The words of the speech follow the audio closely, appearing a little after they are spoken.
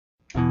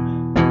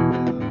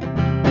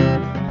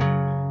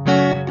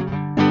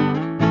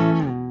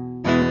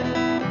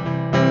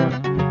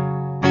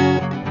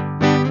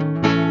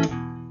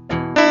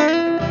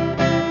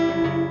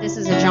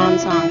one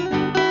song,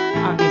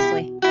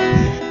 obviously.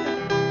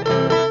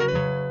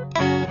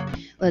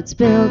 Let's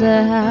build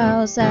a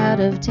house out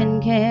of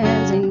tin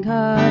cans and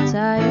car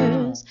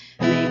tires.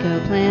 Make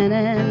a plan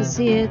and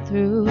see it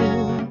through.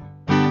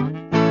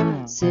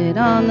 Sit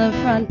on the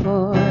front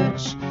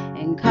porch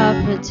and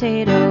carve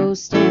potato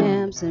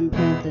stamps and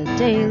print the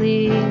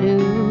daily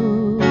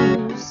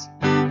news.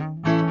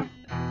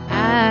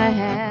 I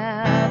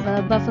have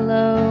a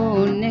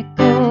buffalo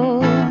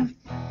nickel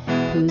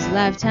whose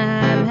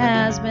lifetime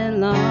has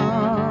been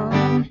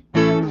long.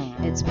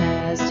 It's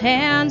passed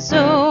hands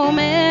so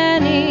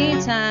many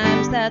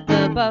times that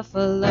the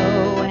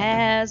buffalo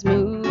has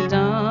moved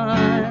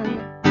on.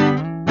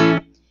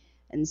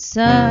 And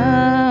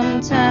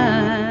sometimes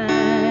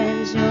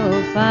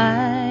you'll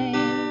find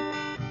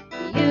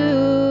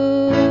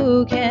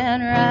you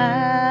can rhyme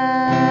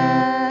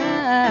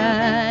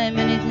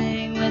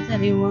anything with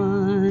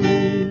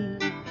anyone.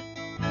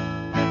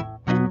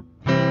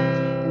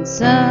 And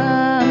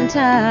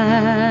sometimes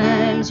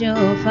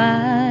you'll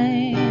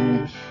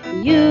find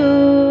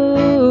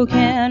you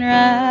can rhyme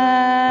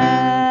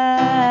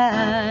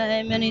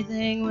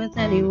anything with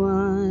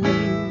anyone.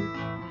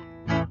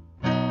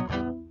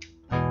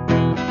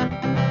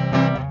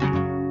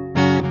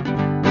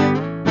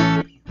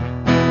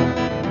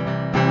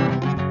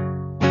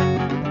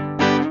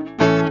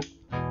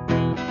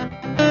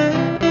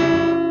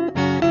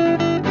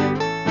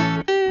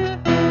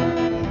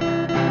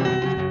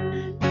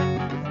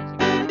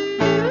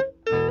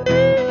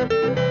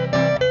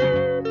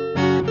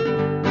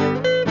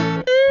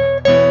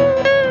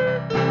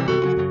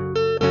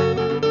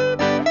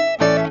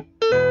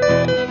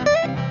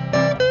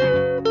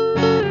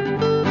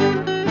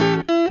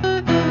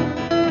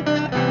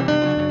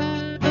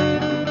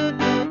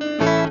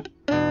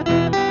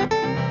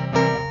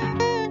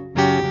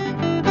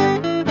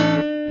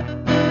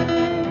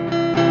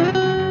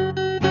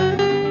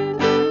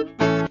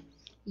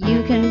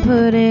 You can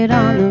put it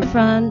on the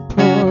front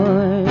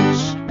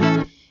porch.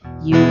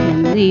 You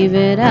can leave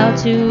it out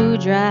to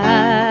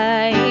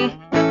dry.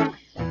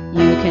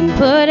 You can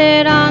put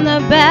it on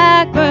the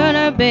back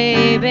burner,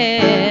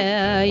 baby.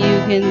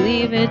 You can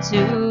leave it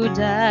to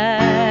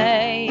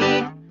die.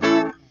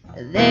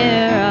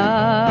 There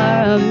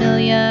are a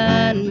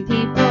million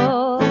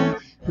people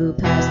who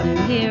pass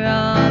through here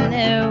on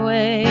their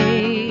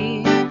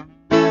way.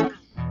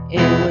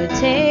 It would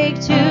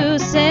take 2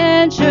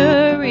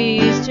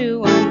 centuries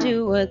to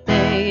undo what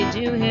they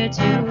do here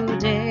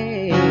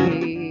today.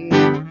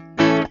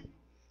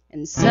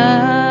 And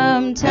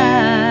sometimes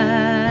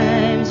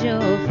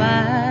you'll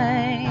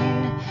find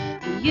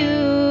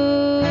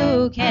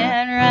you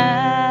can rhyme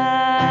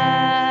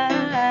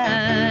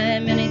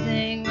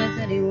anything with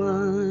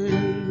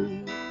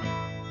anyone.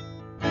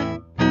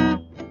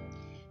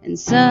 And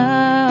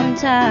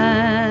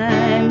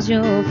sometimes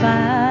you'll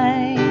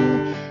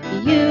find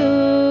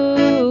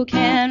you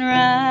can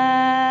rhyme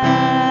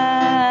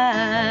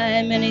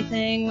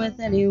anything with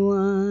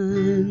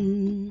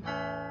anyone.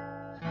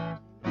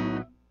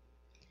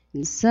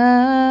 And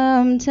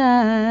sometimes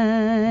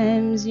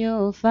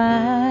you'll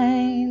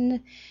find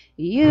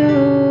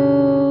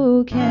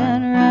you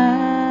can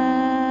rhyme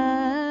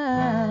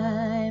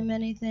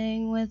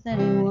anything with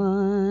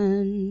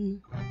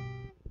anyone.